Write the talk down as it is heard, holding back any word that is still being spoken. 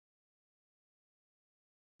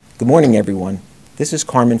Good morning, everyone. This is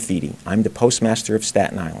Carmen Feedy. I'm the postmaster of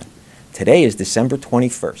Staten Island. Today is December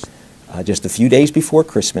 21st, just a few days before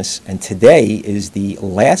Christmas, and today is the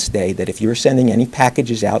last day that if you're sending any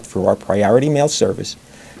packages out for our priority mail service,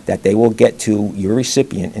 that they will get to your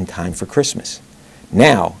recipient in time for Christmas.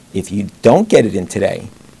 Now, if you don't get it in today,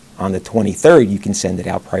 on the 23rd, you can send it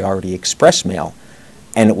out priority express mail,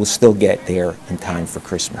 and it will still get there in time for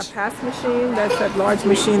Christmas. A pass machine, that's that large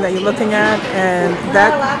machine that you're looking at, and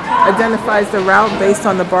that identifies the route based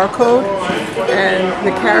on the barcode, and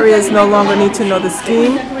the carriers no longer need to know the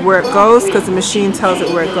scheme, where it goes, because the machine tells it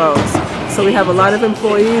where it goes. So we have a lot of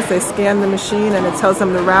employees, they scan the machine and it tells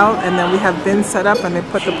them the route, and then we have bins set up and they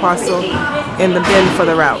put the parcel in the bin for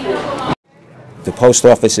the route. The post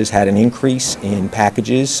office has had an increase in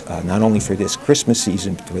packages, not only for this Christmas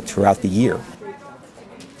season, but throughout the year.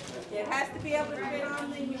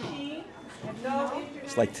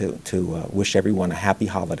 I'd like to wish everyone a happy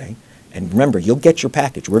holiday. And remember, you'll get your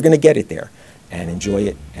package. We're going to get it there. And enjoy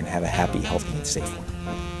it and have a happy, healthy, and safe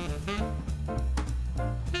one.